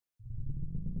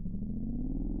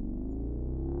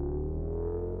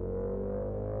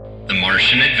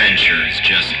Martian adventure is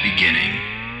just beginning.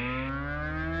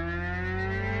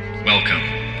 Welcome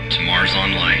to Mars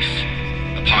on Life,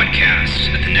 a podcast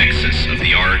at the nexus of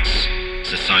the arts,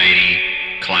 society,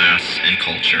 class, and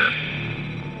culture.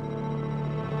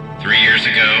 3 years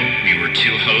ago, we were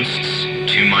 2 hosts,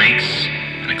 2 mics,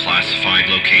 and a classified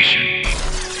location.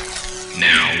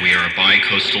 Now we are a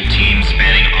bi-coastal team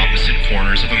spanning opposite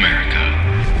corners of America.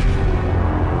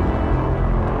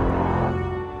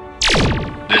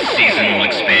 This season will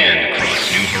expand across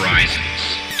new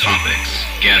horizons, topics,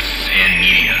 guests, and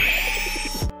media.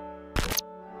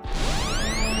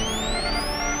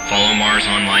 Follow Mars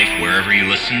on Life wherever you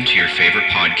listen to your favorite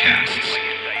podcasts,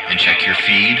 and check your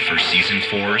feed for Season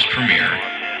 4's premiere.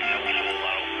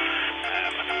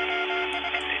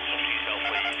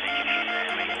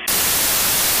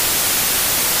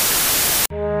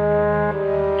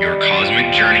 Your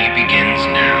cosmic journey begins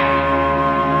now.